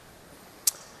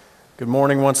Good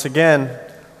morning once again.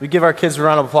 We give our kids a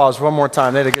round of applause one more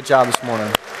time. They did a good job this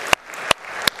morning.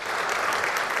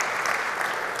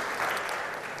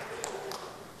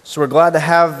 So we're glad to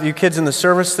have you kids in the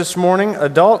service this morning.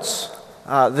 Adults,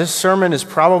 this sermon is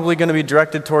probably going to be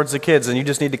directed towards the kids, and you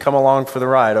just need to come along for the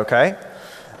ride, okay?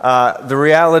 The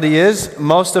reality is,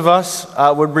 most of us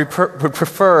would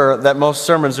prefer that most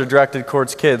sermons are directed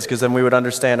towards kids, because then we would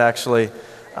understand actually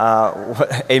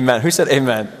amen. Who said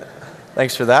amen?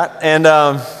 Thanks for that. And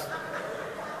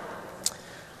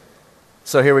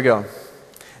so here we go.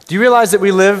 Do you realize that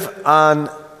we live on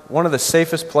one of the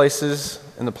safest places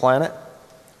in the planet?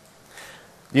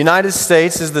 The United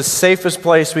States is the safest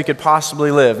place we could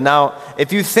possibly live. Now,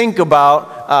 if you think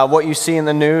about what you see in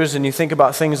the news and you think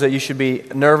about things that you should be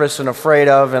nervous and afraid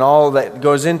of and all that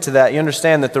goes into that, you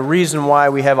understand that the reason why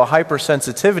we have a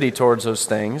hypersensitivity towards those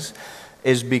things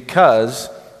is because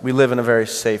we live in a very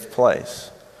safe place.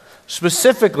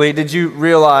 Specifically, did you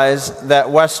realize that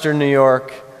Western New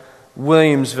York,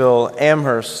 Williamsville,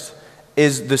 Amherst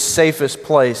is the safest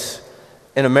place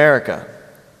in America?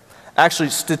 Actually,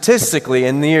 statistically,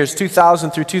 in the years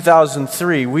 2000 through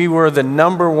 2003, we were the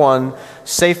number one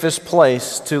safest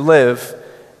place to live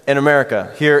in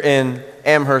America, here in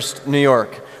Amherst, New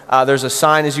York. There's a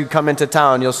sign as you come into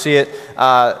town. You'll see it.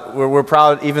 We're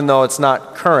proud, even though it's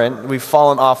not current. We've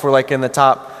fallen off. We're like in the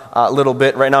top little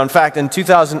bit right now. In fact, in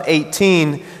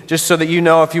 2018, just so that you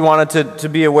know, if you wanted to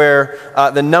be aware,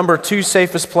 the number 2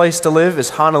 safest place to live is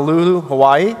Honolulu,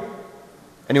 Hawaii.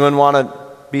 Anyone want to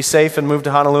be safe and move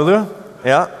to Honolulu?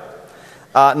 Yeah.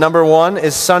 Number 1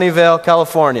 is Sunnyvale,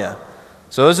 California.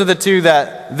 So those are the 2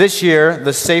 that this year,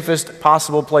 the safest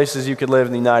possible places you could live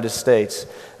in the United States.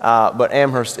 But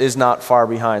Amherst is not far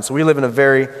behind. So we live in a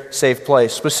very safe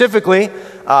place. Specifically,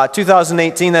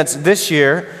 2018, that's this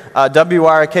year,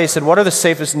 WRK said, what are the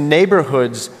safest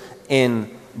neighborhoods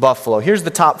in Buffalo? Here's the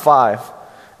top 5.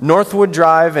 Northwood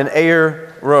Drive and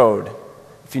Ayer Road.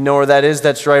 If you know where that is,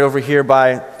 that's right over here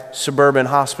by Suburban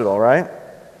Hospital, right?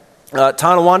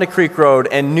 Tonawanda Creek Road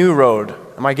and New Road.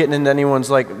 Am I getting into anyone's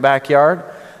backyard?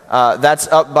 That's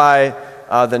up by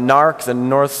the NARC, the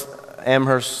North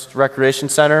Amherst Recreation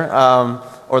Center,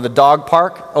 or the dog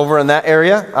park over in that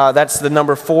area. That's the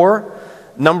number 4.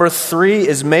 Number 3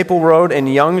 is Maple Road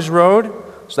and Youngs Road.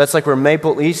 So that's where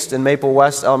Maple East and Maple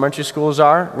West elementary schools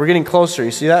are. We're getting closer.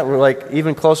 You see that? We're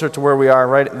even closer to where we are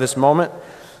right at this moment.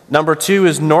 Number 2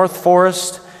 is North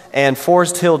Forest and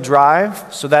Forest Hill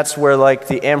Drive. So that's where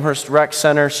the Amherst Rec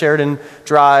Center, Sheridan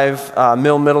Drive,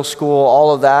 Mill Middle School,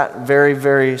 all of that, very,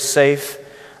 very safe.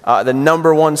 The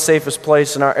number 1 safest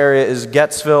place in our area is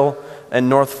Gettsville and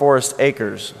North Forest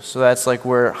Acres. So that's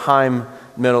where Heim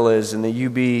Middle is, and the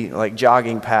UB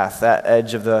jogging path, that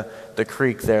edge of the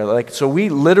creek there. So we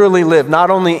literally live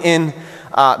not only in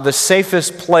the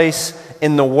safest place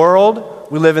in the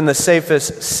world, we live in the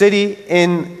safest city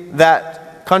in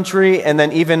that country, and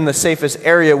then even the safest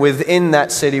area within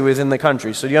that city, within the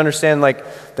country. So do you understand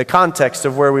the context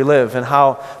of where we live and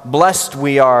how blessed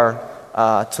we are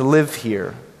to live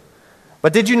here?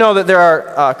 But did you know that there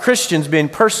are Christians being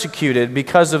persecuted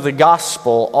because of the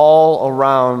gospel all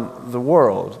around the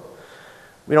world?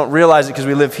 We don't realize it because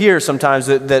we live here sometimes,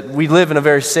 that we live in a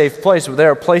very safe place, but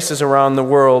there are places around the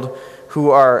world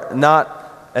who are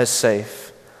not as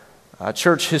safe.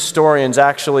 Church historians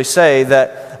actually say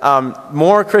that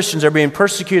more Christians are being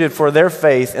persecuted for their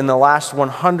faith in the last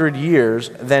 100 years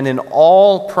than in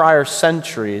all prior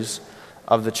centuries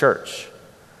of the church.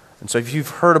 And so if you've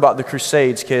heard about the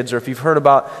Crusades, kids, or if you've heard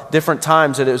about different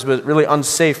times that it was really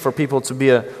unsafe for people to be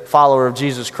a follower of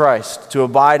Jesus Christ, to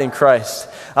abide in Christ,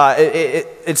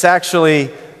 it's actually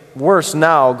worse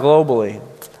now globally.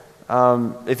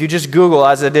 If you just Google,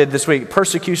 as I did this week,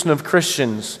 persecution of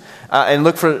Christians, and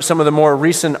look for some of the more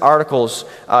recent articles,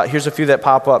 here's a few that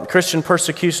pop up. Christian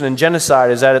persecution and genocide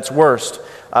is at its worst,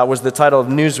 was the title of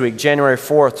Newsweek, January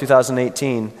 4th,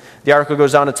 2018. The article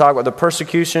goes on to talk about the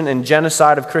persecution and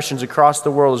genocide of Christians across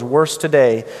the world is worse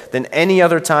today than any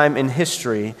other time in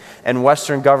history, and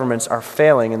Western governments are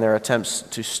failing in their attempts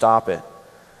to stop it.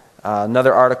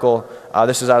 Another article,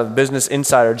 this is out of Business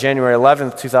Insider, January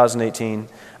 11th, 2018.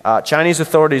 Chinese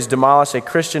authorities demolish a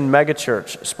Christian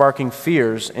megachurch, sparking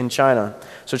fears in China.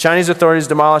 So Chinese authorities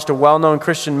demolished a well-known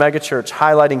Christian megachurch,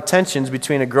 highlighting tensions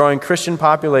between a growing Christian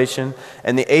population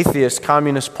and the atheist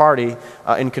Communist Party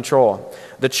in control.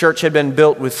 The church had been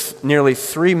built with nearly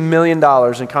 $3 million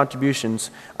in contributions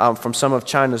from some of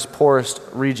China's poorest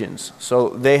regions. So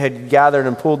they had gathered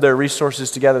and pooled their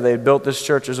resources together. They had built this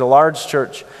church. It was a large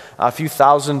church a few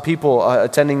thousand people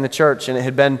attending the church, and it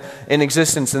had been in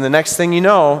existence. And the next thing you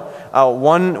know,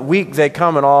 1 week they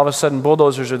come, and all of a sudden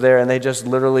bulldozers are there, and they just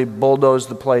literally bulldozed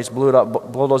the place, blew it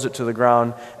up, bulldozed it to the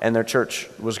ground, and their church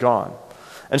was gone.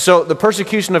 And so the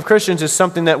persecution of Christians is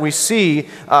something that we see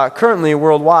currently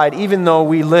worldwide, even though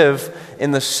we live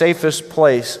in the safest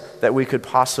place that we could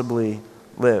possibly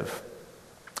live.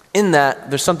 In that,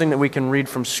 there's something that we can read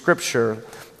from Scripture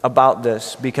about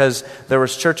this, because there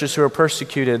was churches who were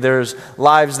persecuted, there's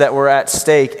lives that were at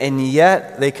stake, and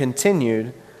yet they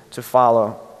continued to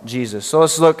follow Jesus. So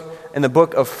let's look in the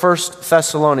book of 1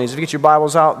 Thessalonians. If you get your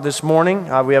Bibles out this morning,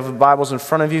 we have the Bibles in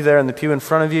front of you there in the pew in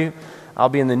front of you. I'll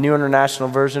be in the New International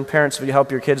Version. Parents, if you help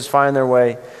your kids find their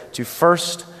way to 1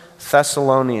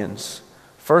 Thessalonians.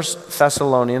 1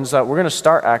 Thessalonians, we're going to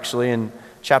start actually in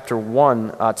chapter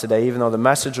 1 today, even though the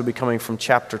message will be coming from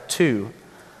chapter 2.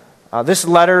 This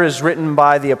letter is written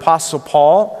by the Apostle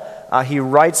Paul. He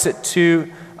writes it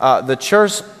to the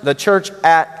church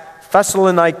at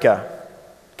Thessalonica.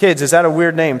 Kids, is that a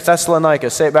weird name? Thessalonica.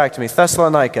 Say it back to me.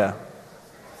 Thessalonica.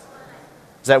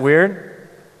 Is that weird?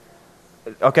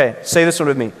 Okay, say this one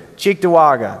with me.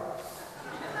 Cheektowaga.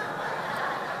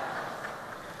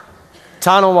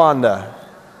 Tonawanda.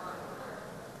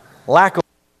 Lackawanna.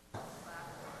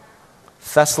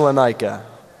 Thessalonica.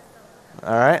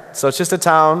 All right, so it's just a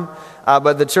town,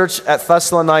 but the church at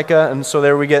Thessalonica, and so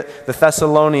there we get the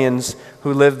Thessalonians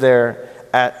who lived there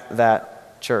at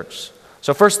that church.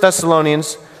 So 1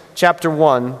 Thessalonians chapter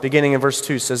 1, beginning in verse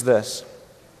 2, says this: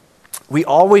 "We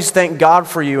always thank God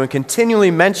for you and continually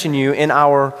mention you in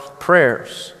our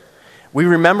prayers. We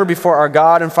remember before our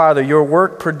God and Father your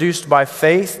work produced by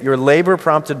faith, your labor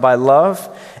prompted by love,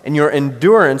 and your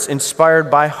endurance inspired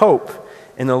by hope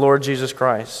in the Lord Jesus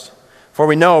Christ. For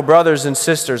we know, brothers and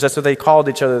sisters," that's what they called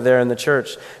each other there in the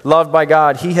church, "loved by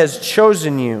God, He has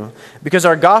chosen you, because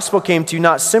our gospel came to you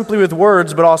not simply with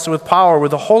words, but also with power,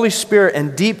 with the Holy Spirit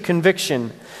and deep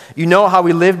conviction. You know how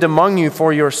we lived among you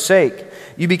for your sake.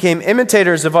 You became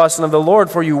imitators of us and of the Lord,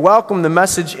 for you welcomed the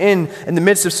message in the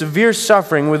midst of severe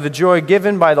suffering with the joy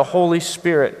given by the Holy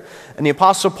Spirit." And the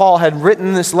Apostle Paul had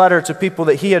written this letter to people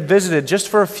that he had visited just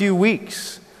for a few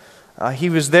weeks.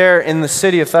 He was there in the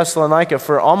city of Thessalonica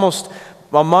for almost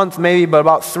a month maybe, but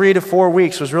about 3 to 4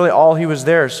 weeks was really all he was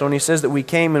there. So when he says that we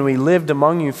came and we lived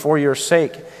among you for your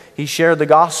sake, he shared the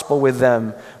gospel with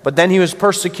them. But then he was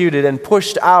persecuted and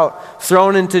pushed out,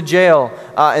 thrown into jail.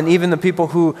 And even the people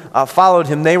who followed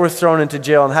him, they were thrown into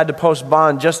jail and had to post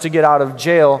bond just to get out of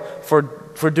jail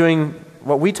for doing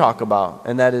what we talk about,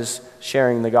 and that is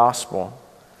sharing the gospel.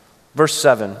 Verse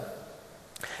 7.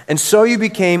 "And so you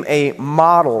became a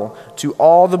model to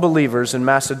all the believers in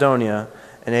Macedonia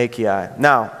and Achaia."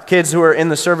 Now, kids who are in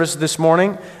the service this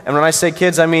morning, and when I say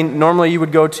kids, I mean normally you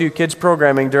would go to kids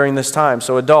programming during this time.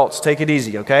 So adults, take it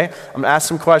easy, okay? I'm going to ask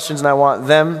some questions and I want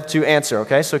them to answer,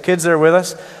 okay? So kids that are with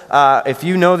us, if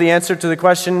you know the answer to the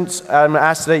questions I'm going to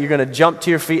ask today, you're going to jump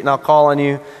to your feet and I'll call on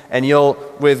you, and you'll,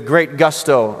 with great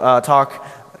gusto, talk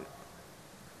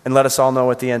and let us all know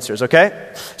what the answer is, okay?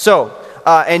 So,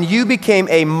 "And you became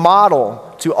a model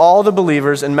to all the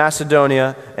believers in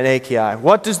Macedonia and Achaia."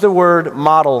 What does the word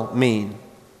model mean?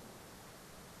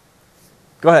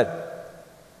 Go ahead.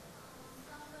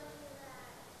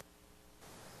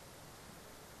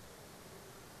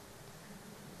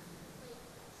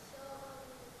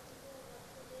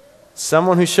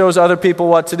 Someone who shows other people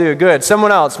what to do. Good.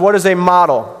 Someone else. What is a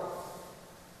model?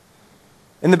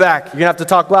 In the back. You're going to have to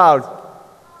talk loud.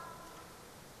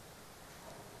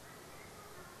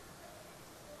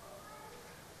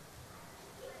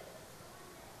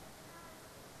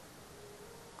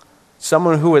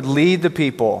 Someone who would lead the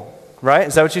people, right?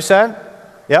 Is that what you said?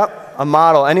 Yep, a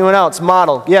model. Anyone else?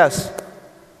 Model, yes.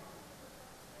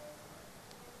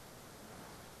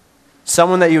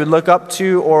 Someone that you would look up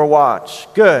to or watch.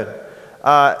 Good.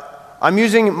 I'm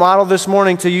using model this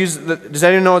morning to use, does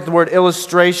anyone know what the word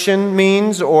illustration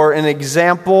means, or an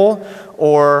example,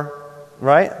 or,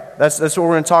 right? That's what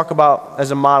we're going to talk about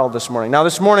as a model this morning. Now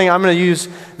this morning I'm going to use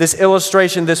this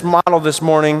illustration, this model this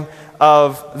morning,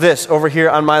 of this over here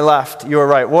on my left. You are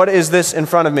right. What is this in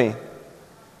front of me?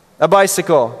 A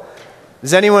bicycle.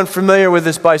 Is anyone familiar with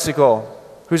this bicycle?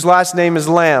 Whose last name is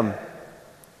Lamb?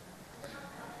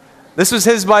 This was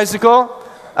his bicycle.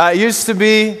 It used to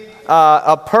be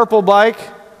a purple bike,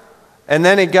 and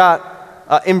then it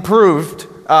got improved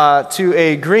to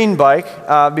a green bike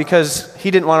because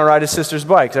he didn't want to ride his sister's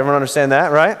bike. Does everyone understand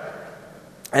that, right?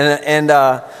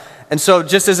 And so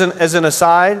just as an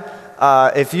aside,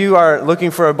 if you are looking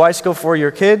for a bicycle for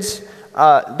your kids,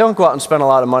 don't go out and spend a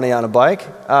lot of money on a bike.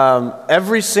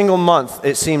 Every single month,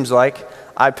 it seems like,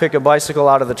 I pick a bicycle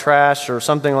out of the trash or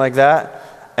something like that,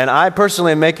 and I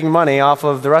personally am making money off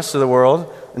of the rest of the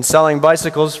world and selling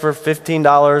bicycles for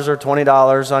 $15 or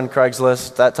 $20 on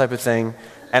Craigslist, that type of thing.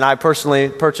 And I personally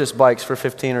purchase bikes for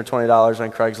 $15 or $20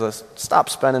 on Craigslist. Stop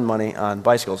spending money on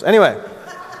bicycles. Anyway.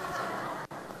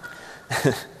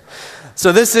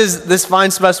 So this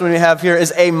fine specimen we have here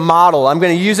is a model. I'm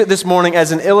going to use it this morning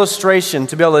as an illustration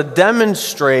to be able to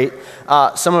demonstrate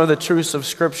some of the truths of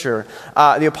Scripture.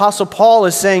 The Apostle Paul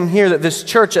is saying here that this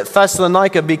church at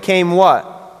Thessalonica became what?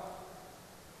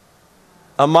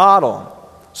 A model.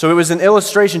 So it was an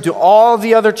illustration to all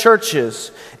the other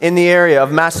churches in the area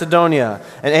of Macedonia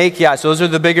and Achaia. So those are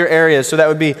the bigger areas. So that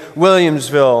would be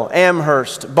Williamsville,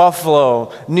 Amherst,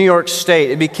 Buffalo, New York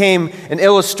State. It became an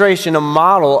illustration, a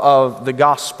model of the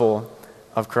gospel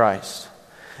of Christ.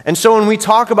 And so when we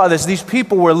talk about this, these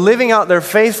people were living out their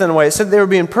faith in a way. It said they were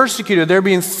being persecuted. They were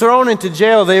being thrown into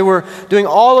jail. They were doing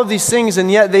all of these things, and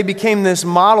yet they became this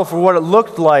model for what it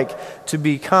looked like to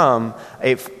become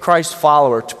a Christ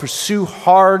follower, to pursue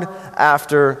hard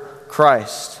after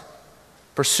Christ.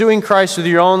 Pursuing Christ with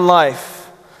your own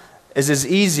life is as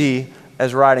easy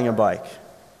as riding a bike.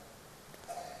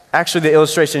 Actually, the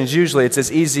illustration is usually it's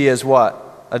as easy as what,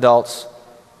 adults?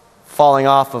 Falling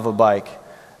off of a bike.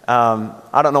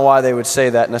 I don't know why they would say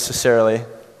that necessarily.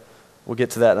 We'll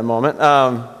get to that in a moment.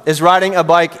 Is riding a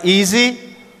bike easy?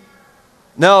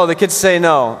 No, the kids say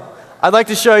no. I'd like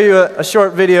to show you a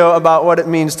short video about what it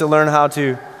means to learn how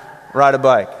to ride a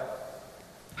bike.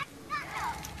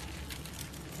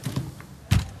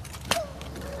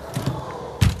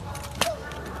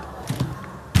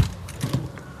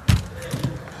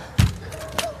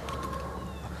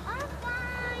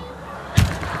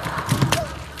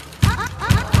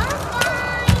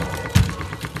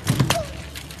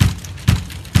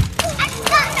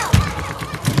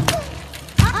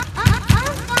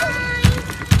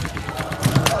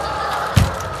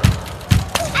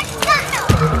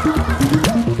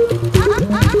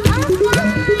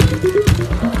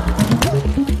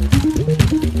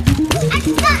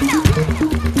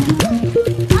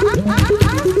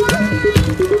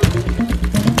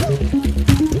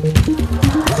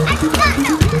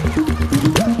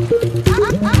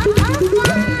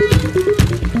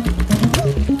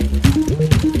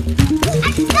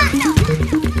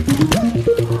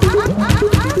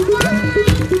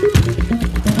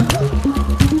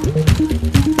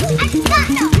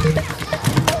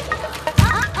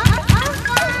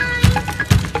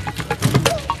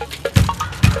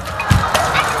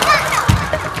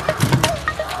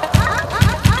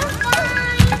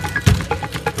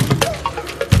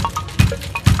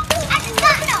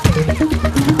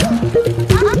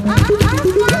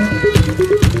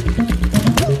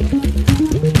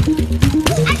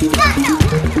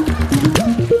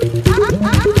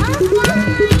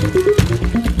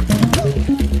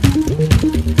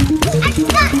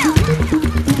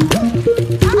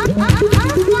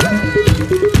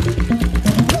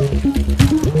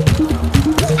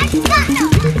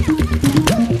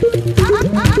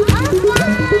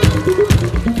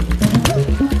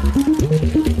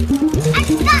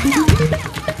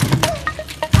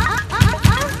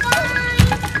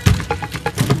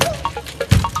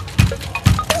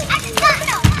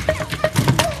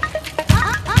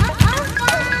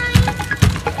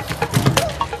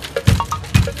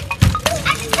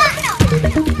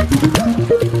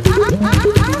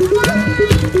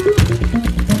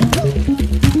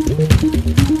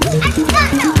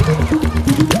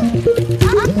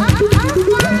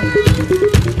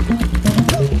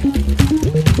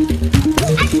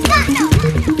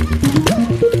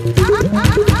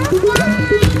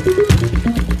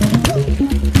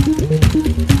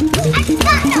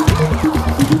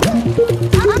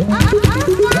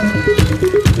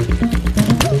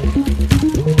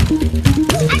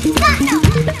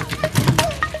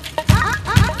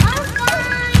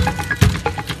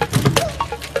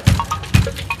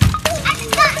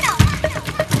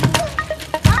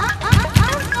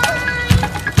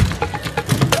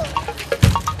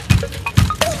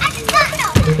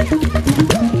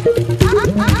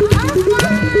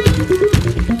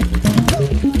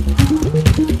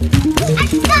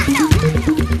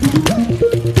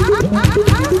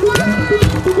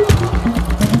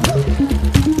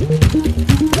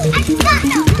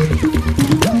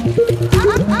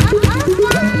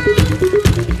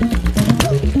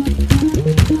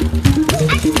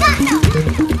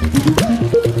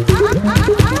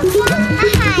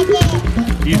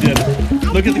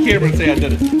 Look at the camera and say I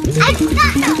did it.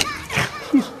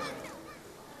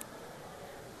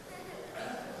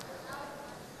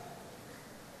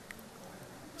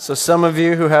 So some of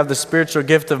you who have the spiritual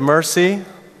gift of mercy,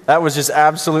 that was just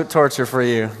absolute torture for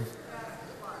you.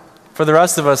 For the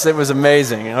rest of us, it was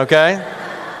amazing, okay?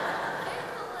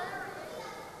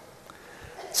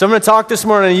 So I'm going to talk this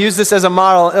morning and use this as a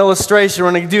model, illustration.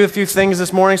 We're going to do a few things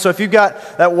this morning. So if you've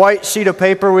got that white sheet of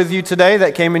paper with you today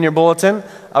that came in your bulletin,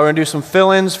 we're going to do some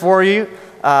fill-ins for you.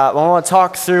 I want to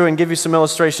talk through and give you some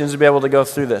illustrations to be able to go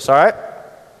through this, all right?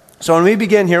 So when we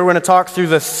begin here, we're going to talk through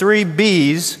the 3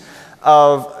 B's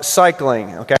of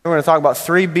cycling, okay? We're going to talk about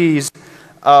 3 B's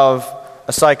of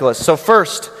a cyclist. So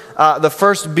first, the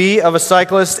first B of a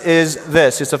cyclist is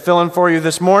this. It's a fill-in for you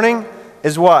this morning,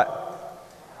 is what?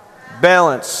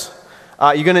 Balance.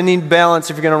 You're going to need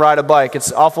balance if you're going to ride a bike.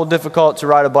 It's awful difficult to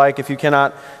ride a bike if you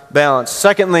cannot balance.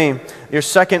 Secondly, your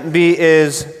second B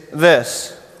is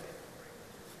this.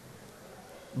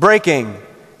 Braking.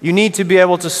 You need to be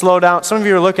able to slow down. Some of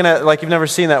you are looking at it like you've never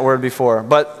seen that word before,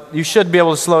 but you should be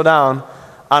able to slow down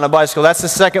on a bicycle. That's the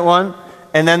second one.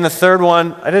 And then the third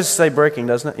one, I just say braking,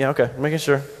 doesn't it? Yeah, okay, making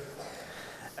sure.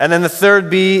 And then the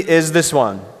third B is this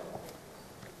one.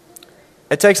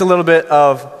 It takes a little bit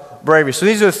of bravery. So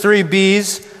these are the 3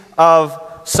 B's of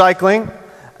cycling. And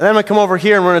then I'm going to come over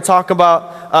here and we're going to talk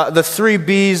about the 3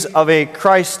 B's of a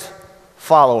Christ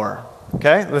follower.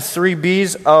 Okay? The 3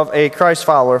 B's of a Christ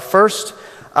follower. First,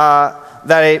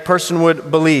 that a person would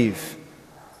believe.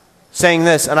 Saying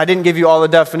this, and I didn't give you all the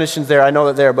definitions there, I know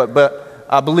that there,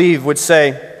 but believe would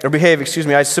say, or behave,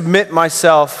 I submit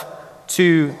myself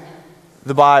to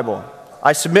the Bible.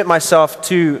 I submit myself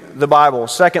to the Bible.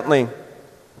 Secondly,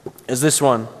 is this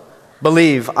one.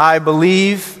 Believe. I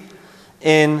believe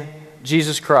in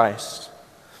Jesus Christ.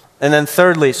 And then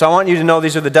thirdly, so I want you to know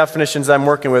these are the definitions I'm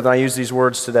working with when I use these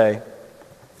words today.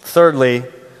 Thirdly,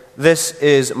 this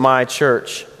is my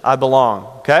church. I belong.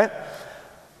 Okay?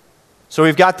 So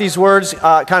we've got these words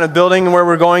kind of building where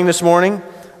we're going this morning.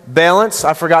 Balance.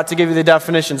 I forgot to give you the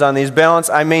definitions on these. Balance.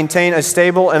 I maintain a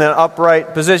stable and an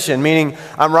upright position. Meaning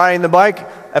I'm riding the bike.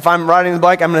 If I'm riding the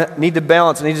bike, I'm going to need to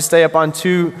balance. I need to stay up on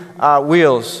 2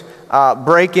 wheels.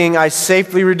 Braking. I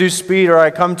safely reduce speed or I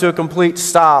come to a complete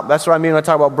stop. That's what I mean when I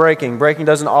talk about braking. Braking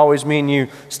doesn't always mean you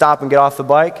stop and get off the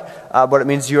bike. But it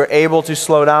means you are able to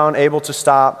slow down, able to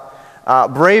stop.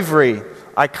 Bravery.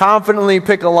 I confidently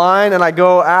pick a line and I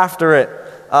go after it.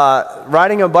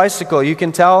 Riding a bicycle, you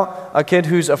can tell a kid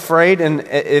who's afraid, and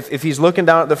if he's looking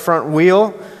down at the front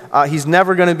wheel, he's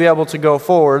never going to be able to go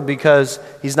forward because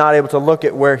he's not able to look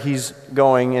at where he's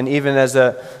going. And even as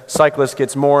a cyclist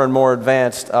gets more and more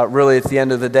advanced, really at the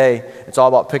end of the day, it's all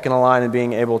about picking a line and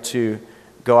being able to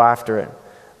go after it.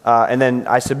 And then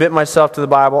I submit myself to the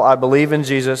Bible. I believe in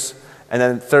Jesus. And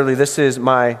then thirdly, this is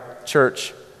my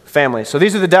church family. So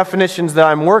these are the definitions that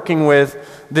I'm working with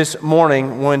this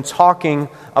morning when talking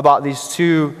about these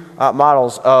 2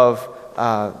 models of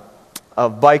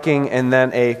biking and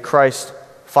then a Christ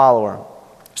follower.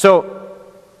 So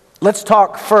let's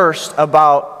talk first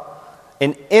about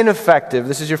an ineffective,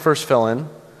 this is your first fill-in,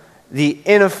 the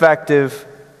ineffective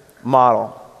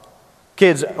model.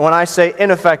 Kids, when I say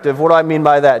ineffective, what do I mean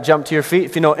by that? Jump to your feet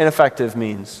if you know what ineffective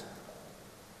means.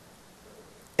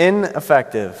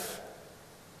 Ineffective.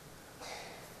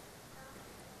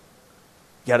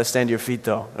 You got to stand to your feet,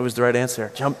 though. It was the right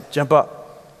answer. Jump up.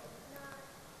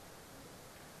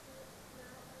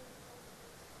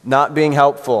 Not being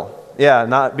helpful. Yeah,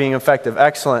 not being effective.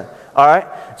 Excellent. All right.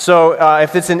 So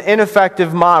if it's an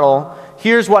ineffective model,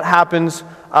 here's what happens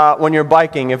when you're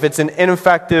biking. If it's an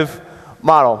ineffective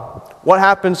model, what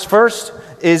happens first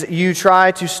is you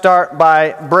try to start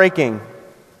by braking.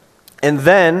 And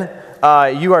then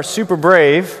you are super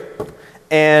brave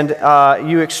and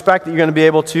you expect that you're going to be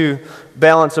able to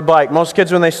balance a bike. Most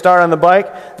kids, when they start on the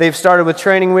bike, they've started with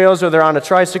training wheels or they're on a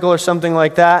tricycle or something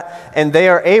like that, and they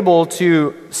are able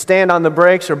to stand on the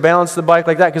brakes or balance the bike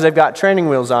like that because they've got training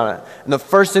wheels on it. And the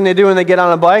first thing they do when they get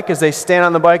on a bike is they stand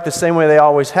on the bike the same way they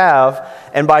always have,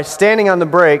 and by standing on the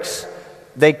brakes,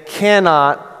 they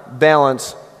cannot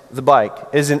balance the bike.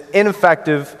 It is an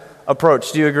ineffective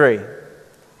approach. Do you agree?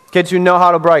 Kids who know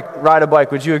how to ride a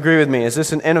bike, would you agree with me? Is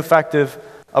this an ineffective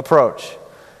approach?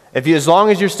 As long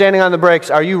as you're standing on the brakes,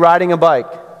 are you riding a bike?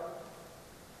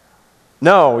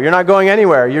 No, you're not going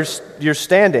anywhere. You're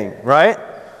standing, right?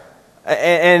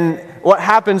 And what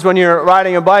happens when you're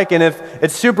riding a bike, and if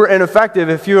it's super ineffective,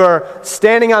 if you are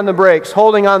standing on the brakes,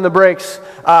 holding on the brakes,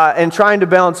 and trying to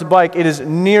balance a bike, it is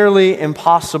nearly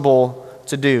impossible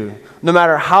to do. No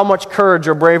matter how much courage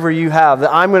or bravery you have,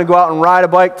 that I'm going to go out and ride a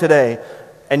bike today,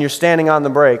 and you're standing on the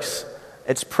brakes,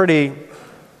 it's pretty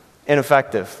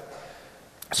ineffective.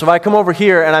 So if I come over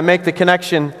here and I make the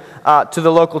connection to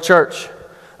the local church,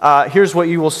 here's what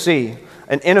you will see.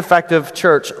 An ineffective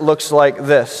church looks like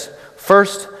this.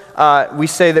 First, we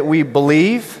say that we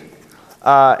believe.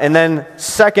 And then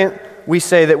second, we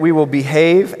say that we will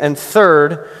behave. And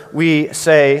third, we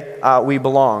say we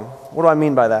belong. What do I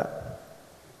mean by that?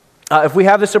 If we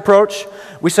have this approach,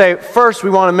 we say, first, we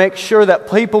want to make sure that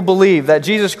people believe that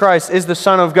Jesus Christ is the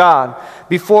Son of God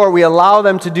before we allow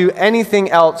them to do anything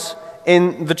else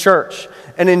in the church.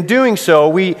 And in doing so,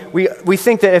 we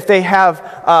think that if they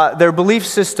have their belief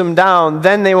system down,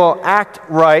 then they will act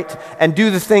right and do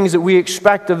the things that we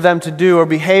expect of them to do or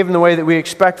behave in the way that we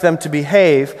expect them to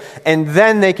behave, and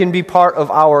then they can be part of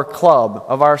our club,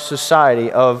 of our society,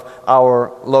 of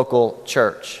our local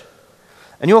church.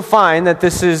 And you'll find that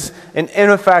this is an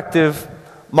ineffective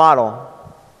model.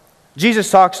 Jesus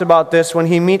talks about this when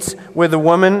he meets with a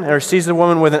woman or sees the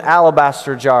woman with an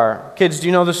alabaster jar. Kids, do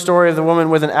you know the story of the woman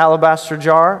with an alabaster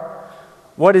jar?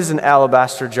 What is an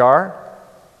alabaster jar?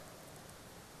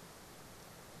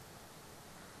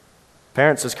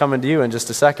 Parents is coming to you in just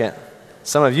a second.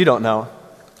 Some of you don't know.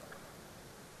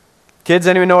 Kids,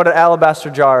 anyone know what an alabaster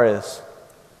jar is?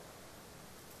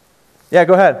 Yeah,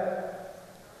 go ahead.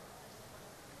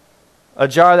 A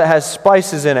jar that has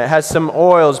spices in it, has some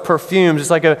oils, perfumes. It's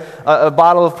like a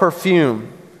bottle of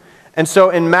perfume. And so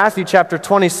in Matthew chapter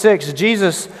 26,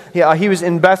 Jesus, he was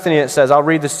in Bethany, it says. I'll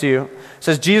read this to you. It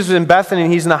says, Jesus was in Bethany,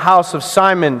 and he's in the house of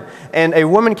Simon. And a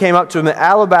woman came up to him with an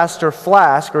alabaster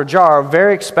flask or jar of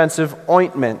very expensive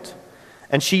ointment.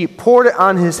 And she poured it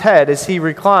on his head as he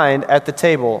reclined at the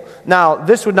table. Now,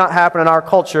 this would not happen in our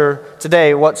culture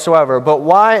today whatsoever. But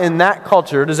why in that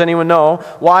culture, does anyone know,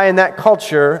 why in that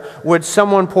culture would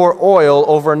someone pour oil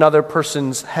over another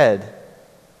person's head?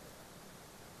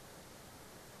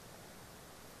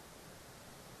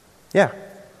 Yeah.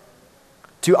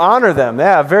 To honor them.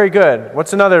 Yeah, very good.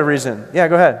 What's another reason? Yeah,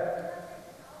 go ahead.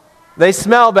 They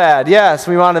smell bad. Yes,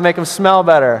 we want to make them smell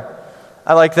better.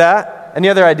 I like that. Any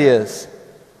other ideas?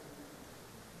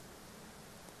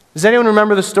 Does anyone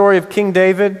remember the story of King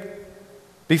David?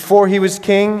 Before he was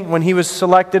king, when he was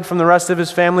selected from the rest of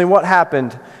his family, what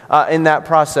happened in that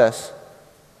process?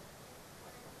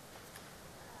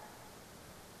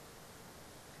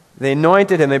 They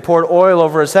anointed him. They poured oil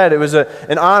over his head. It was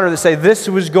an honor to say this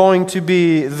was going to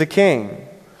be the king.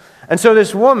 And so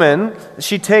this woman,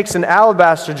 she takes an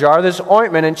alabaster jar, this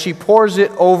ointment, and she pours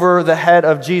it over the head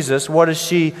of Jesus. What is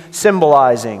she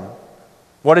symbolizing?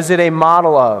 What is it a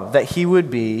model of? That he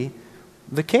would be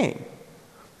the king.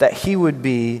 That he would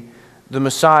be the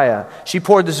Messiah. She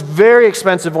poured this very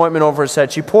expensive ointment over his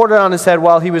head. She poured it on his head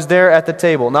while he was there at the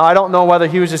table. Now, I don't know whether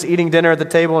he was just eating dinner at the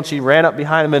table and she ran up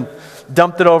behind him and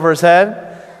dumped it over his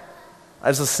head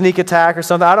as a sneak attack or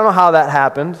something. I don't know how that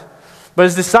happened. But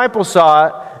his disciples saw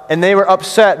it and they were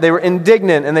upset. They were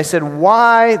indignant and they said,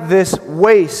 "Why this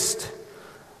waste?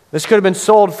 This could have been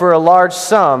sold for a large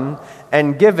sum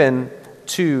and given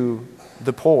to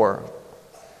the poor."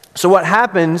 So what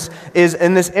happens is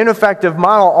in this ineffective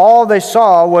model, all they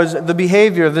saw was the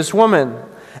behavior of this woman.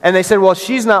 And they said, well,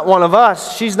 she's not one of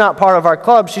us. She's not part of our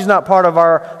club. She's not part of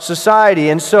our society.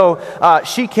 And so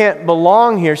she can't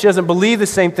belong here. She doesn't believe the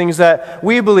same things that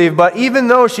we believe. But even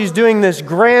though she's doing this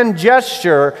grand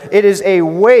gesture, it is a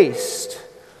waste.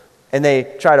 And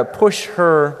they try to push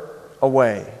her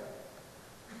away. And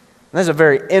that's a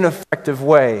very ineffective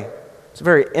way. It's a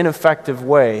very ineffective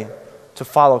way to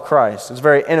follow Christ. It's a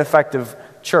very ineffective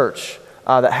church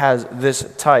that has this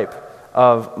type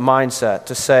of mindset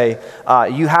to say,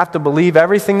 you have to believe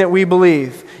everything that we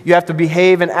believe. You have to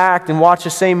behave and act and watch the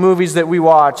same movies that we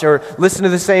watch or listen to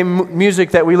the same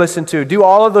music that we listen to. Do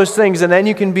all of those things and then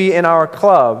you can be in our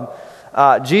club.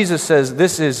 Jesus says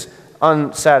this is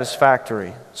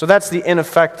unsatisfactory. So that's the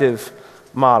ineffective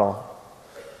model.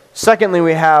 Secondly,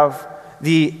 we have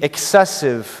the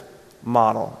excessive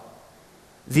model.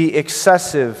 The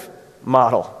excessive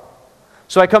model.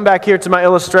 So I come back here to my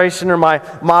illustration or my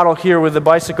model here with the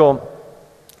bicycle.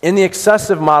 In the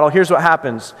excessive model, here's what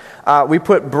happens. We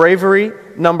put bravery,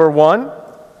 number 1,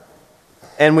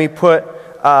 and we put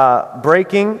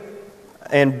braking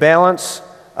and balance,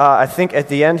 I think at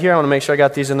the end here. I want to make sure I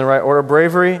got these in the right order.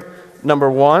 Bravery, number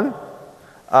 1.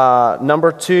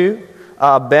 Number 2,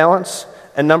 balance.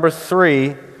 And number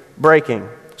 3, braking.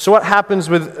 So what happens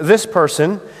with this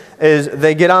person is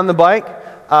they get on the bike,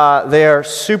 they are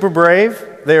super brave,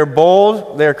 they are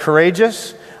bold, they are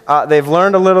courageous, they've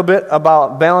learned a little bit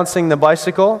about balancing the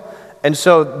bicycle, and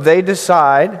so they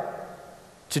decide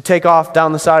to take off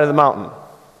down the side of the mountain,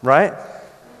 right?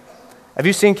 Have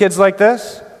you seen kids like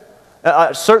this?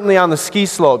 Certainly on the ski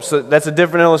slopes, so that's a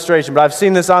different illustration, but I've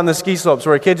seen this on the ski slopes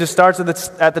where a kid just starts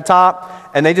at the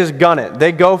top and they just gun it.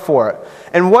 They go for it.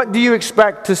 And what do you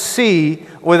expect to see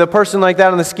with a person like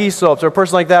that on the ski slopes or a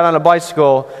person like that on a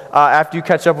bicycle after you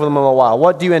catch up with them in a little while?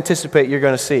 What do you anticipate you're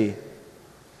going to see? You're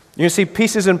going to see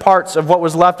pieces and parts of what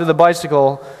was left of the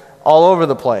bicycle all over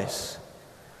the place.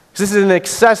 This is an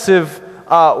excessive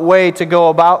way to go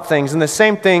about things. And the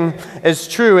same thing is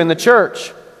true in the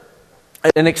church.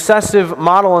 An excessive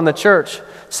model in the church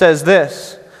says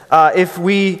this. If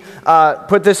we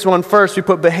put this one first, we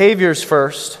put behaviors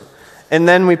first, and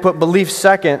then we put belief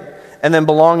second, and then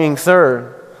belonging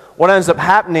third. What ends up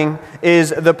happening is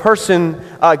the person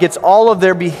gets all of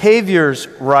their behaviors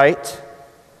right,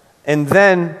 and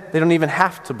then they don't even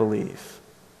have to believe.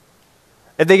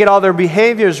 If they get all their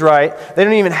behaviors right, they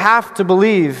don't even have to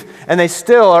believe, and they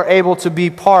still are able to be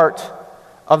part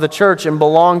of the church and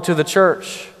belong to the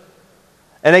church.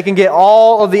 And they can get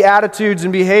all of the attitudes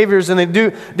and behaviors, and they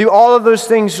do all of those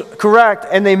things correct,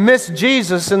 and they miss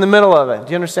Jesus in the middle of it.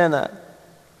 Do you understand that?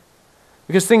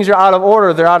 Because things are out of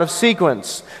order, they're out of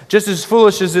sequence. Just as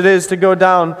foolish as it is to go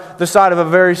down the side of a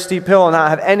very steep hill and not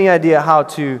have any idea how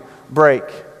to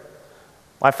brake.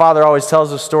 My father always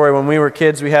tells a story. When we were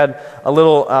kids, we had a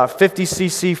little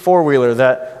 50cc four-wheeler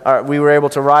that we were able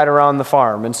to ride around the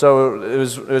farm. And so it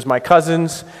was my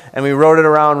cousins, and we rode it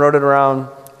around,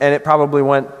 and it probably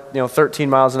went 13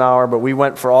 miles an hour, but we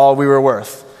went for all we were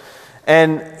worth.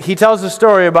 And he tells a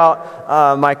story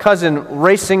about my cousin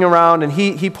racing around, and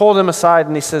he pulled him aside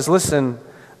and he says, "Listen,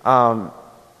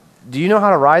 do you know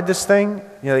how to ride this thing?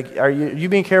 Are you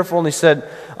being careful?" And he said,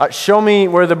 "Show me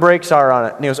where the brakes are on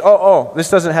it." And he goes, oh, this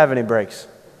doesn't have any brakes.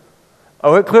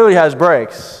 Oh, it clearly has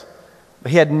brakes.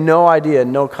 But he had no idea,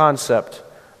 no concept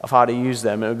of how to use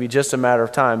them. It would be just a matter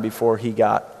of time before he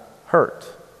got hurt.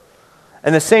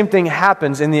 And the same thing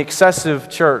happens in the excessive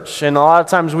church. And a lot of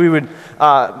times we would,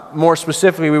 more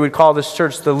specifically, we would call this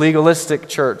church the legalistic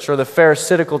church or the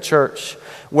pharisaical church,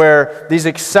 where these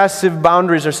excessive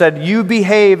boundaries are said, you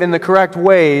behave in the correct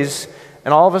ways,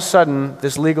 and all of a sudden,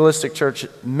 this legalistic church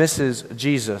misses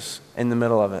Jesus in the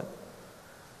middle of it.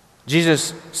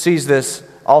 Jesus sees this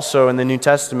also in the New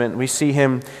Testament. We see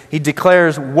him, he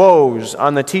declares woes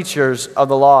on the teachers of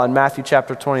the law in Matthew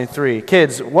chapter 23.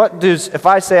 Kids, if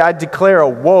I say I declare a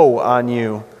woe on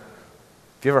you,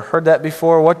 have you ever heard that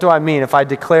before? What do I mean if I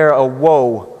declare a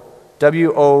woe?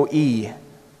 W-O-E.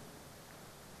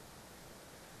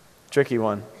 Tricky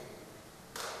one.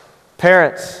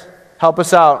 Parents, help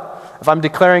us out. If I'm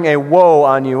declaring a woe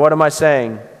on you, what am I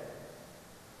saying?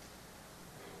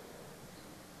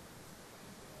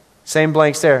 Same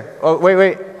blank stare. Oh,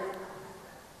 wait.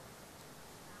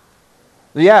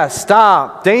 Yeah,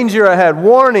 stop. Danger ahead.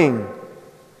 Warning.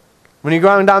 When you're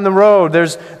going down the road,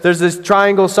 there's this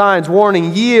triangle signs.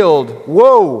 Warning, yield.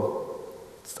 Whoa.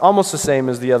 It's almost the same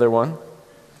as the other one.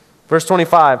 Verse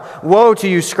 25. Woe to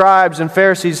you, scribes and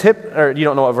Pharisees, you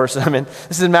don't know what verse I'm in.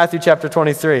 This is in Matthew chapter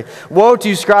 23. Woe to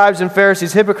you, scribes and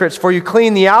Pharisees, hypocrites, for you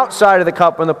clean the outside of the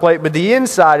cup and the plate, but the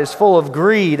inside is full of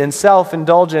greed and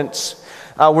self-indulgence.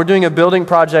 We're doing a building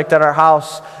project at our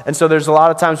house, and so there's a lot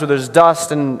of times where there's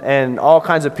dust and all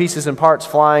kinds of pieces and parts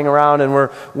flying around, and we're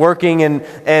working,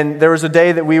 and there was a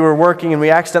day that we were working, and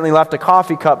we accidentally left a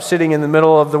coffee cup sitting in the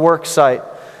middle of the work site.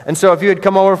 And so if you had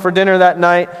come over for dinner that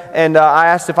night, and I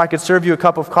asked if I could serve you a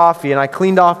cup of coffee, and I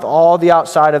cleaned off all the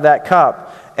outside of that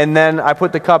cup, and then I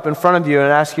put the cup in front of you and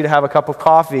asked you to have a cup of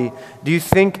coffee, do you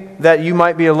think that you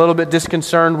might be a little bit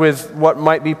disconcerted with what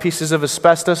might be pieces of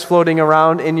asbestos floating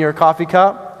around in your coffee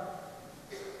cup?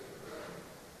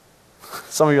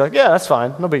 Some of you are like, yeah, that's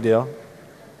fine, no big deal.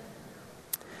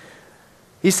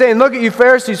 He's saying, look at you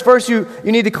Pharisees, first you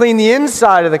need to clean the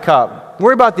inside of the cup.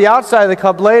 Worry about the outside of the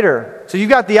cup later. So you've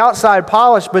got the outside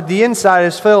polished, but the inside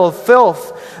is filled with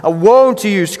filth. Woe to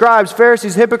you, scribes,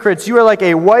 Pharisees, hypocrites. You are like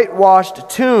a whitewashed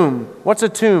tomb. What's a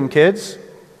tomb, kids?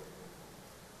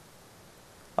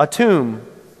 A tomb.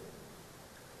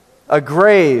 A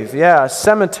grave, a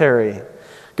cemetery.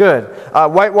 Good.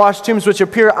 Whitewashed tombs which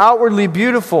appear outwardly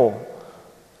beautiful.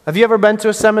 Have you ever been to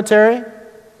a cemetery?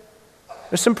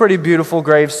 There's some pretty beautiful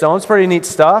gravestones, pretty neat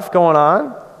stuff going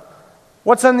on.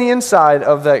 What's on the inside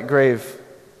of that grave?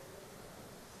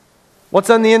 What's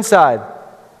on the inside?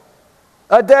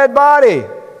 A dead body.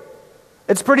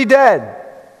 It's pretty dead.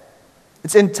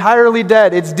 It's entirely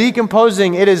dead. It's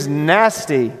decomposing. It is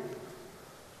nasty.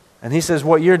 And he says,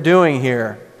 what you're doing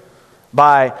here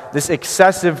by this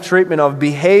excessive treatment of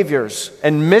behaviors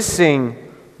and missing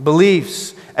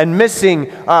beliefs and missing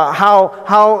how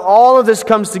all of this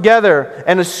comes together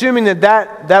and assuming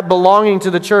that belonging to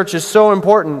the church is so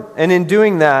important, and in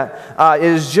doing that, it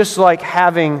is just like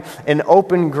having an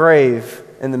open grave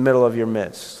in the middle of your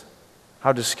midst.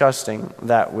 How disgusting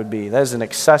that would be. That is an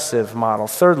excessive model.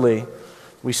 Thirdly,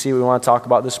 we want to talk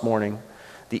about this morning.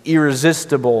 The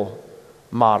irresistible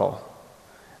model.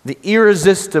 The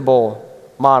irresistible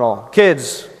model.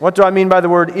 Kids, what do I mean by the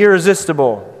word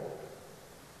irresistible?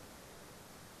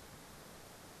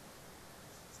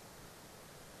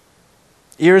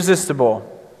 Irresistible.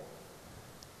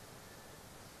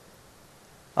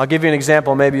 I'll give you an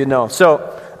example, maybe you know.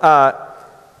 So,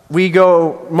 we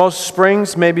go most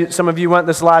springs, maybe some of you went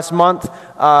this last month,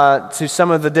 to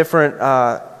some of the different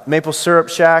maple syrup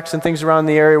shacks and things around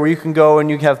the area where you can go and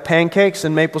you have pancakes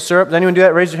and maple syrup. Does anyone do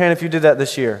that? Raise your hand if you did that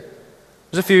this year.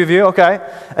 There's a few of you, okay.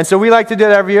 And so we like to do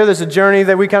that every year. There's a journey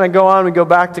that we kind of go on. We go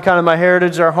back to kind of my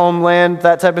heritage, our homeland,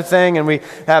 that type of thing. And we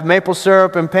have maple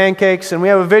syrup and pancakes. And we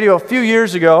have a video a few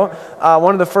years ago,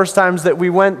 one of the first times that we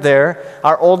went there.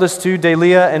 Our oldest two,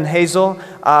 Delia and Hazel,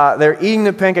 they're eating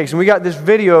the pancakes. And we got this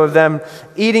video of them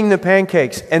eating the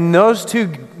pancakes. And those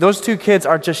two kids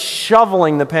are just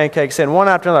shoveling the pancakes in, one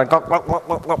after another. Glop, glop,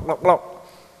 glop, glop, glop, glop.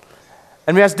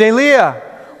 And we asked Delia,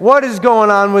 what is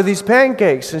going on with these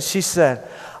pancakes? And she said,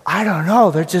 I don't know.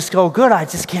 They're just so good. I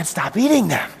just can't stop eating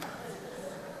them.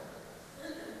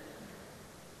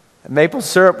 And maple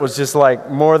syrup was just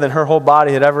like more than her whole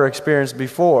body had ever experienced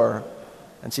before.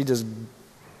 And she just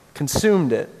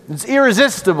consumed it. It's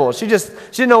irresistible. She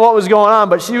didn't know what was going on,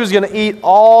 but she was going to eat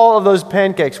all of those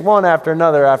pancakes, one after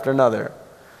another after another.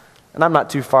 And I'm not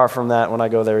too far from that when I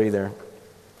go there either.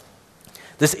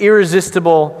 This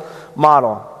irresistible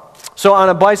model. So on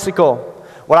a bicycle,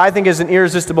 what I think is an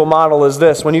irresistible model is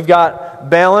this. When you've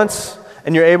got balance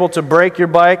and you're able to brake your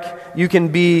bike, you can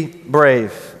be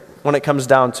brave when it comes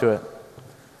down to it.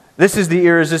 This is the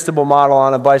irresistible model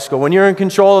on a bicycle. When you're in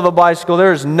control of a bicycle,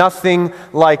 there is nothing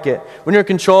like it. When you're in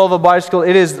control of a bicycle,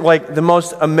 it is like the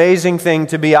most amazing thing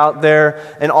to be out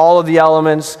there in all of the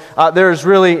elements. There is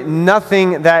really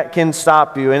nothing that can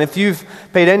stop you. And if you've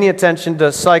paid any attention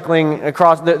to cycling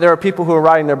across, there are people who are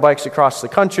riding their bikes across the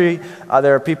country.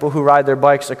 There are people who ride their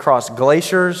bikes across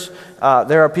glaciers.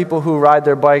 There are people who ride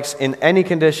their bikes in any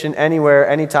condition, anywhere,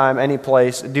 anytime, any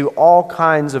place, do all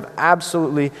kinds of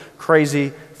absolutely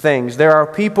crazy things. There are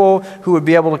people who would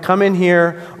be able to come in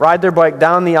here, ride their bike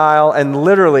down the aisle, and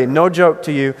literally, no joke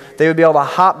to you, they would be able to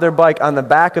hop their bike on the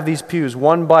back of these pews,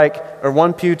 one bike or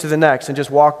one pew to the next, and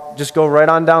just go right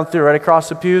on down through, right across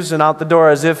the pews and out the door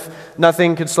as if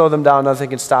nothing could slow them down, nothing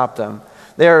could stop them.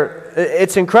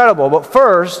 It's incredible, but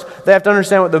first, they have to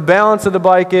understand what the balance of the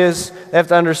bike is. They have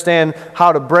to understand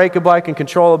how to brake a bike and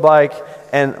control a bike,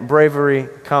 and bravery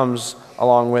comes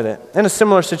along with it. In a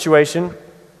similar situation,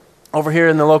 over here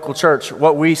in the local church,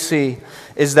 what we see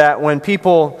is that when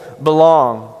people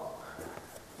belong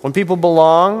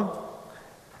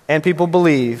and people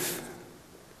believe,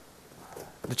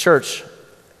 the church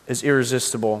is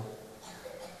irresistible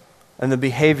and the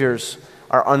behaviors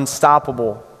are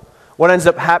unstoppable. What ends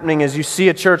up happening is you see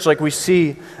a church like we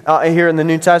see here in the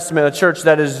New Testament, a church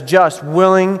that is just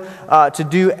willing to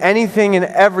do anything and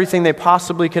everything they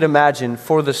possibly could imagine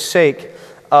for the sake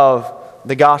of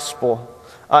the gospel.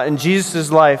 In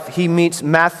Jesus' life, he meets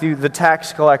Matthew, the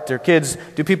tax collector. Kids,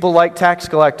 do people like tax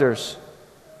collectors?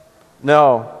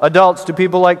 No. Adults, do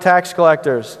people like tax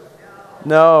collectors?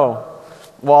 No.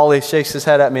 Wally shakes his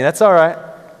head at me. That's all right.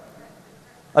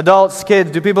 Adults,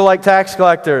 kids, do people like tax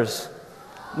collectors?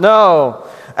 No.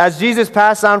 As Jesus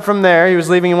passed on from there, he was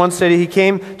leaving in one city, he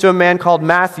came to a man called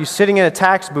Matthew sitting in a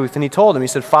tax booth, and he told him, he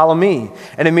said, "Follow me."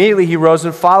 And immediately he rose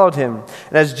and followed him.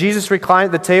 And as Jesus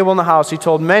reclined at the table in the house, he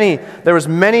told there was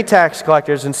many tax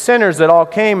collectors and sinners that all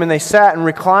came, and they sat and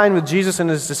reclined with Jesus and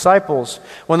his disciples.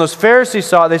 When those Pharisees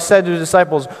saw it, they said to the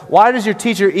disciples, "Why does your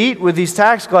teacher eat with these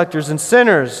tax collectors and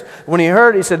sinners?" When he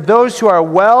heard it, he said, "Those who are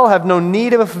well have no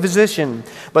need of a physician,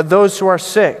 but those who are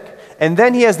sick." And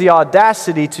then he has the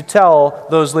audacity to tell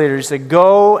those leaders, he said,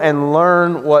 "Go and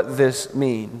learn what this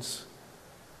means."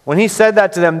 When he said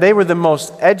that to them, they were the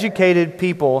most educated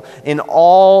people in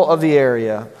all of the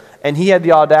area. And he had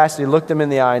the audacity to look them in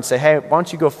the eye and say, "Hey, why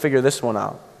don't you go figure this one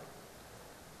out?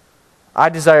 I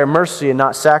desire mercy and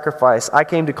not sacrifice. I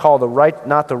came to call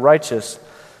not the righteous,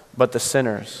 but the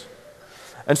sinners."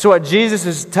 And so what Jesus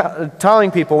is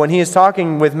telling people when he is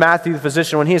talking with Matthew the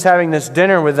physician, when he is having this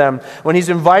dinner with them, when he's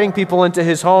inviting people into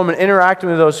his home and interacting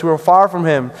with those who are far from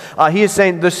him, he is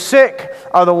saying the sick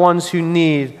are the ones who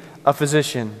need a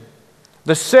physician.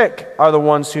 The sick are the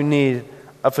ones who need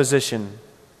a physician.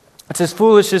 It's as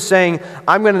foolish as saying,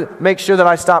 "I'm going to make sure that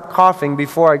I stop coughing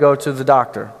before I go to the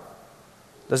doctor."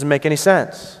 Doesn't make any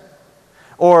sense.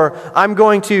 Or, "I'm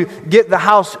going to get the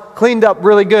house cleaned up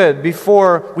really good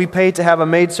before we pay to have a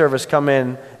maid service come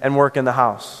in and work in the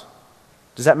house."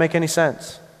 Does that make any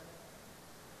sense?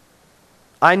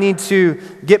 I need to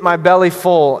get my belly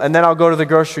full, and then I'll go to the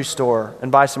grocery store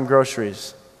and buy some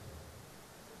groceries.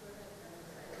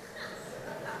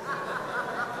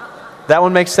 That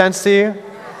one makes sense to you?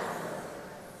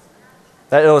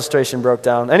 That illustration broke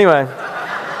down. Anyway,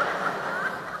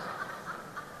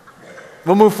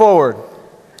 we'll move forward.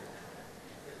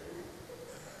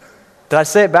 Did I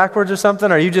say it backwards or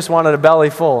something, or you just wanted a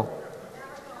belly full?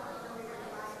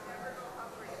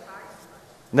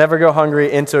 Never go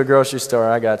hungry into a grocery store.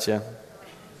 I got you.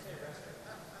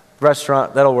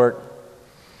 Restaurant, that'll work.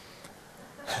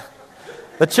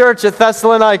 The church at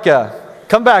Thessalonica.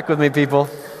 Come back with me, people.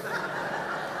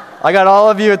 I got all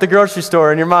of you at the grocery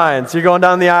store in your minds. You're going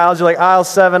down the aisles. You're like, aisle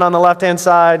 7 on the left-hand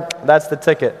side. That's the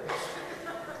ticket.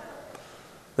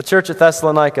 The church at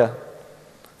Thessalonica.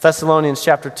 Thessalonians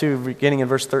chapter 2, beginning in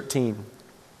verse 13.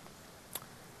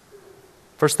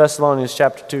 1 Thessalonians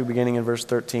chapter 2, beginning in verse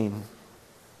 13.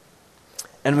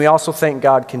 And we also thank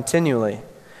God continually,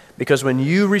 because when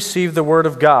you received the word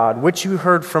of God, which you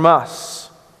heard from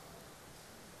us,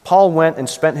 Paul went and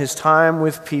spent his time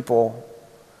with people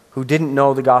who didn't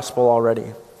know the gospel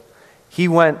already. He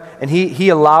went and he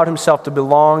allowed himself to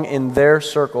belong in their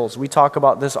circles. We talk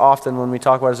about this often when we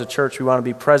talk about as a church. We want to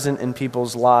be present in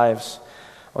people's lives.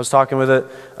 I was talking with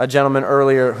a gentleman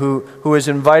earlier who was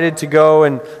invited to go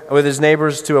and with his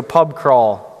neighbors to a pub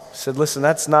crawl. He said, listen,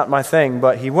 that's not my thing,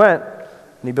 but he went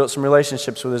and he built some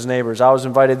relationships with his neighbors. I was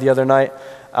invited the other night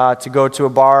to go to a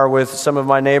bar with some of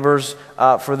my neighbors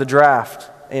for the draft.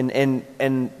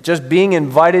 And just being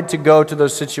invited to go to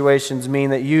those situations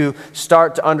mean that you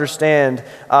start to understand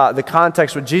the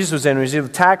context what Jesus was in. He was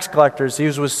with tax collectors, he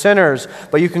was with sinners,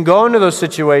 but you can go into those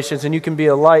situations and you can be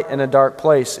a light in a dark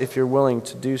place if you're willing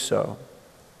to do so.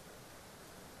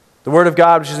 The word of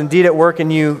God, which is indeed at work in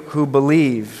you who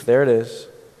believe. There it is.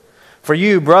 For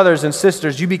you, brothers and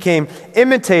sisters, you became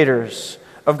imitators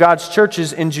of God's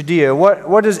churches in Judea.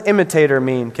 What does imitator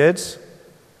mean, kids?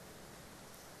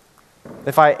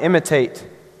 If I imitate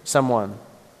someone.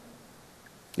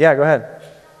 Yeah, go ahead.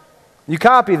 You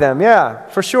copy them, yeah,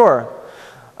 for sure.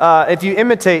 If you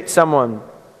imitate someone,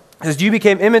 as you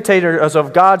became imitators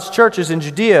of God's churches in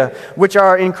Judea, which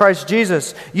are in Christ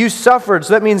Jesus, you suffered.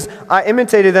 So that means I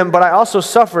imitated them, but I also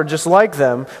suffered just like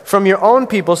them from your own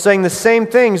people, saying the same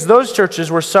things those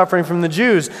churches were suffering from the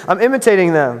Jews. I'm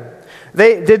imitating them.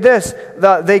 They did this.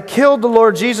 They killed the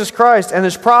Lord Jesus Christ and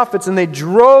his prophets, and they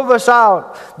drove us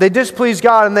out. They displeased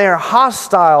God, and they are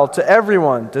hostile to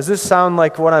everyone. Does this sound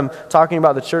like what I'm talking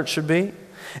about the church should be?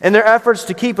 In their efforts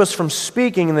to keep us from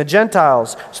speaking in the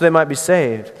Gentiles so they might be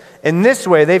saved. In this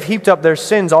way, they've heaped up their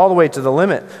sins all the way to the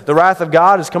limit. The wrath of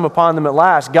God has come upon them at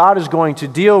last. God is going to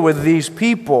deal with these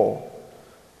people.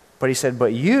 But he said,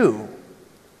 but you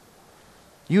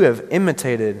have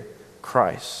imitated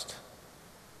Christ.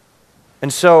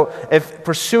 And so, if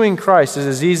pursuing Christ is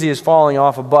as easy as falling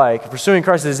off a bike, if pursuing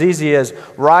Christ is as easy as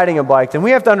riding a bike, then we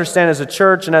have to understand as a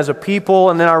church and as a people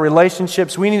and in our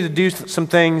relationships, we need to do some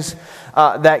things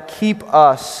that keep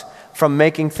us from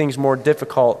making things more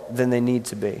difficult than they need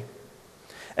to be.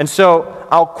 And so,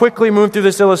 I'll quickly move through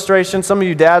this illustration. Some of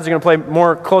you dads are going to pay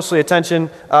more closely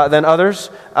attention than others.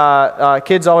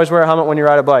 Kids always wear a helmet when you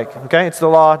ride a bike, okay? It's the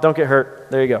law. Don't get hurt.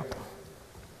 There you go.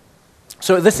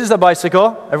 So this is a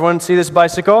bicycle. Everyone see this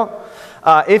bicycle?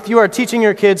 If you are teaching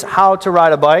your kids how to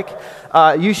ride a bike,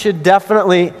 you should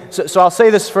definitely, so I'll say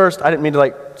this first. I didn't mean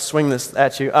to swing this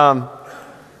at you.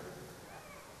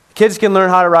 Kids can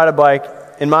learn how to ride a bike,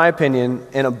 in my opinion,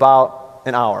 in about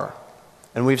an hour.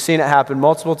 And we've seen it happen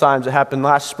multiple times. It happened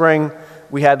last spring.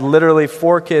 We had literally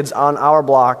 4 kids on our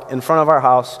block in front of our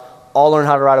house all learn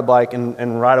how to ride a bike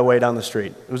and ride away down the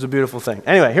street. It was a beautiful thing.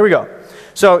 Anyway, here we go.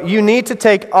 So you need to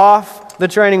take off the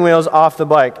training wheels off the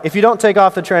bike. If you don't take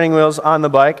off the training wheels on the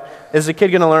bike, is the kid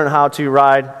going to learn how to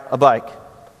ride a bike?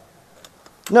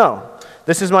 No.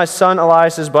 This is my son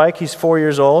Elias's bike. He's 4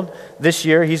 years old. This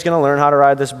year, he's going to learn how to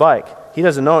ride this bike. He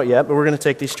doesn't know it yet, but we're going to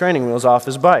take these training wheels off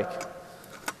his bike.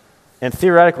 And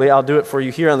theoretically, I'll do it for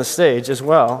you here on the stage as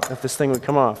well, if this thing would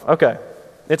come off. Okay.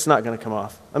 It's not going to come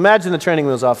off. Imagine the training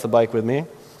wheels off the bike with me.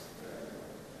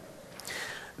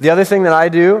 The other thing that I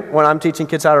do when I'm teaching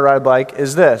kids how to ride a bike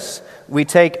is this. We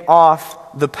take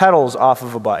off the pedals off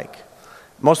of a bike.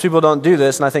 Most people don't do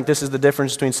this, and I think this is the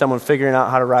difference between someone figuring out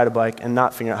how to ride a bike and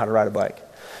not figuring out how to ride a bike.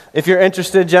 If you're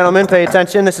interested, gentlemen, pay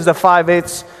attention. This is a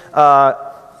 5/8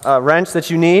 wrench that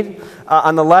you need.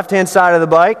 On the left-hand side of the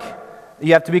bike,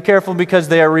 You have to be careful because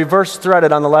they are reverse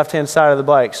threaded on the left-hand side of the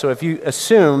bike. So if you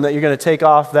assume that you're going to take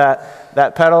off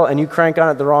that pedal and you crank on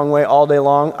it the wrong way all day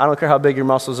long, I don't care how big your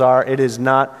muscles are, it is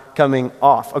not coming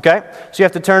off, okay? So you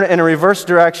have to turn it in a reverse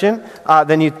direction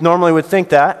than you normally would think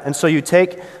that. And so you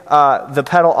take the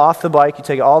pedal off the bike, you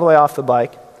take it all the way off the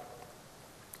bike,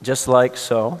 just like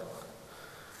so.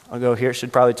 I'll go here. It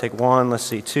should probably take 1, let's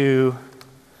see, 2,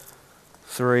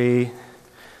 3.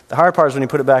 The hard part is when you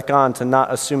put it back on to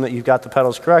not assume that you've got the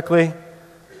pedals correctly.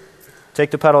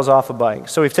 Take the pedals off the bike.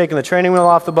 So we've taken the training wheel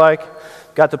off the bike,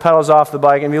 got the pedals off the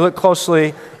bike, and if you look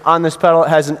closely on this pedal, it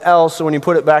has an L, so when you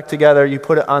put it back together, you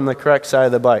put it on the correct side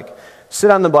of the bike. Sit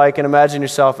on the bike and imagine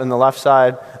yourself in the left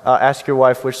side. Ask your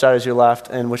wife which side is your left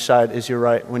and which side is your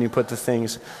right when you put the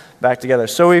things back together.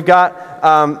 So we've got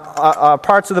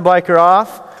parts of the bike are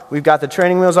off. We've got the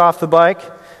training wheels off the bike.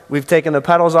 We've taken the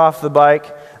pedals off the bike.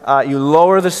 You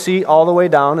lower the seat all the way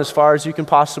down as far as you can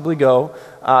possibly go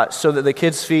so that the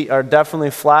kids' feet are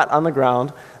definitely flat on the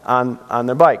ground on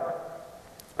their bike.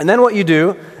 And then what you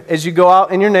do is you go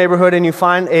out in your neighborhood and you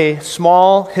find a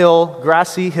small hill,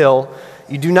 grassy hill.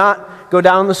 You do not go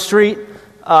down the street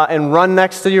and run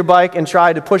next to your bike and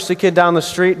try to push the kid down the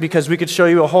street, because we could show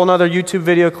you a whole other YouTube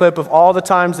video clip of all the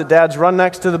times that dads run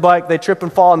next to the bike, they trip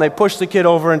and fall, and they push the kid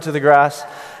over into the grass,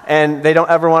 and they don't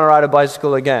ever want to ride a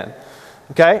bicycle again.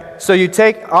 Okay? So you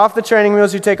take off the training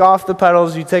wheels, you take off the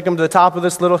pedals, you take them to the top of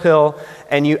this little hill,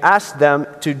 and you ask them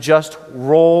to just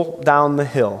roll down the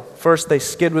hill. First, they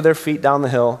skid with their feet down the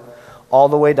hill, all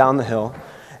the way down the hill.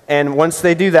 And once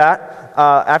they do that,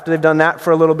 after they've done that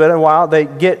for a little bit, a while, they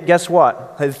get, guess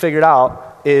what? They've figured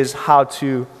out is how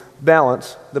to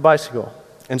balance the bicycle.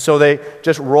 And so they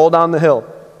just roll down the hill.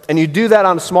 And you do that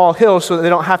on a small hill so that they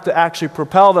don't have to actually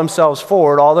propel themselves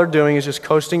forward. All they're doing is just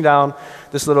coasting down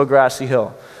this little grassy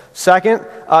hill. Second,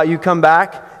 you come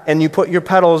back and you put your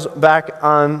pedals back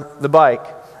on the bike.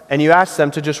 And you ask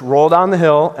them to just roll down the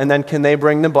hill, and then can they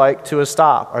bring the bike to a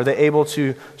stop? Are they able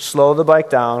to slow the bike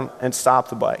down and stop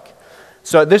the bike?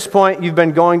 So at this point, you've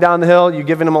been going down the hill, you're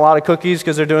giving them a lot of cookies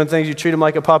because they're doing things, you treat them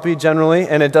like a puppy generally,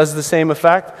 and it does the same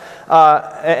effect.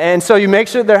 And so you make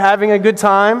sure they're having a good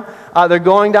time. They're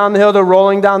going down the hill, they're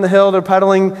rolling down the hill, their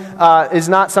pedaling is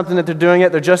not something that they're doing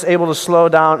it, they're just able to slow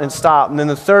down and stop. And then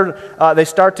the third, they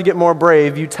start to get more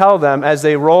brave. You tell them as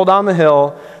they roll down the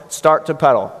hill, start to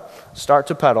pedal, start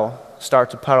to pedal,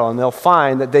 start to pedal. And they'll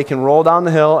find that they can roll down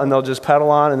the hill and they'll just pedal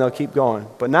on and they'll keep going.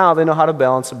 But now they know how to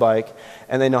balance a bike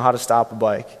and they know how to stop a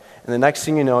bike. And the next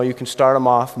thing you know, you can start them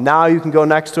off. Now you can go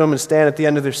next to them and stand at the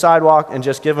end of their sidewalk and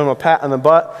just give them a pat on the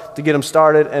butt to get them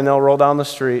started, and they'll roll down the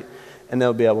street and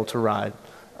they'll be able to ride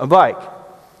a bike.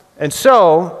 And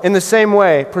so, in the same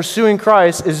way, pursuing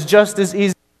Christ is just as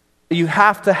easy. You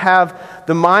have to have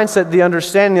the mindset, the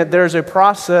understanding that there's a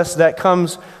process that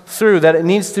comes through, that it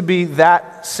needs to be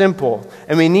that simple.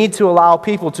 And we need to allow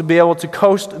people to be able to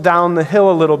coast down the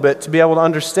hill a little bit, to be able to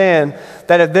understand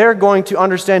that if they're going to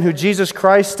understand who Jesus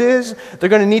Christ is, they're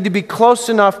going to need to be close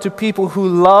enough to people who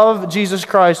love Jesus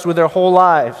Christ with their whole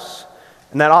lives.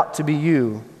 And that ought to be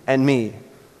you and me.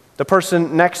 The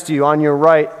person next to you on your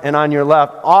right and on your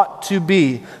left ought to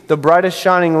be the brightest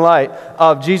shining light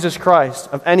of Jesus Christ,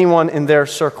 of anyone in their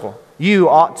circle. You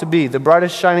ought to be the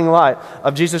brightest shining light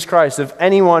of Jesus Christ, of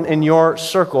anyone in your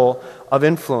circle of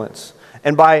influence.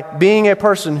 And by being a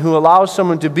person who allows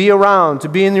someone to be around, to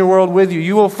be in your world with you,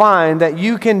 you will find that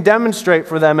you can demonstrate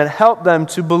for them and help them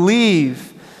to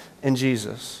believe in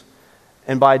Jesus.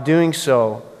 And by doing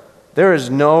so, there is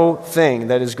no thing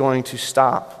that is going to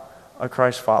stop a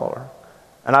Christ follower.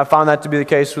 And I found that to be the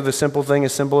case with a simple thing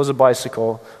as simple as a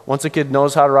bicycle. Once a kid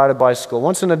knows how to ride a bicycle,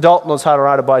 once an adult knows how to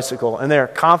ride a bicycle, and they're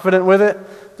confident with it,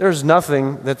 there's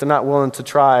nothing that they're not willing to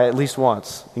try at least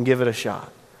once and give it a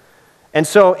shot. And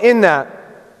so in that,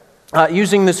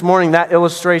 using this morning that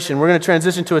illustration, we're going to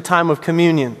transition to a time of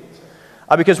communion.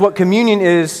 Because what communion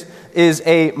is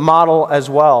a model as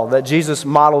well, that Jesus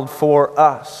modeled for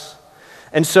us.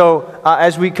 And so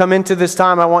as we come into this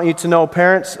time, I want you to know,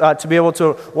 parents, to be able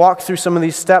to walk through some of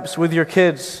these steps with your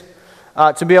kids,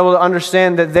 to be able to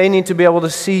understand that they need to be able to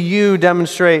see you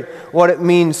demonstrate what it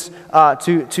means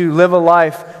to live a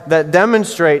life that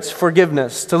demonstrates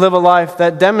forgiveness, to live a life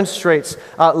that demonstrates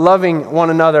loving one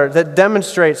another, that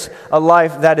demonstrates a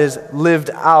life that is lived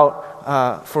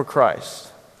out for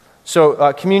Christ.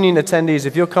 So communion attendees,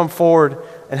 if you'll come forward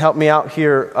and help me out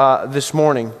here this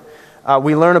morning.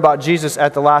 We learn about Jesus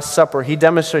at the Last Supper. He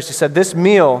demonstrates, he said, this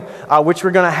meal, which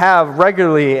we're going to have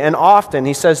regularly and often,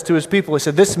 he says to his people, he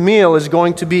said, this meal is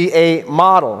going to be a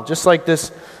model, just like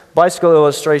this bicycle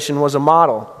illustration was a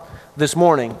model this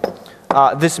morning.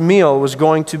 This meal was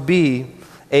going to be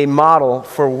a model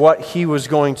for what he was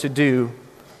going to do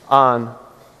on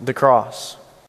the cross.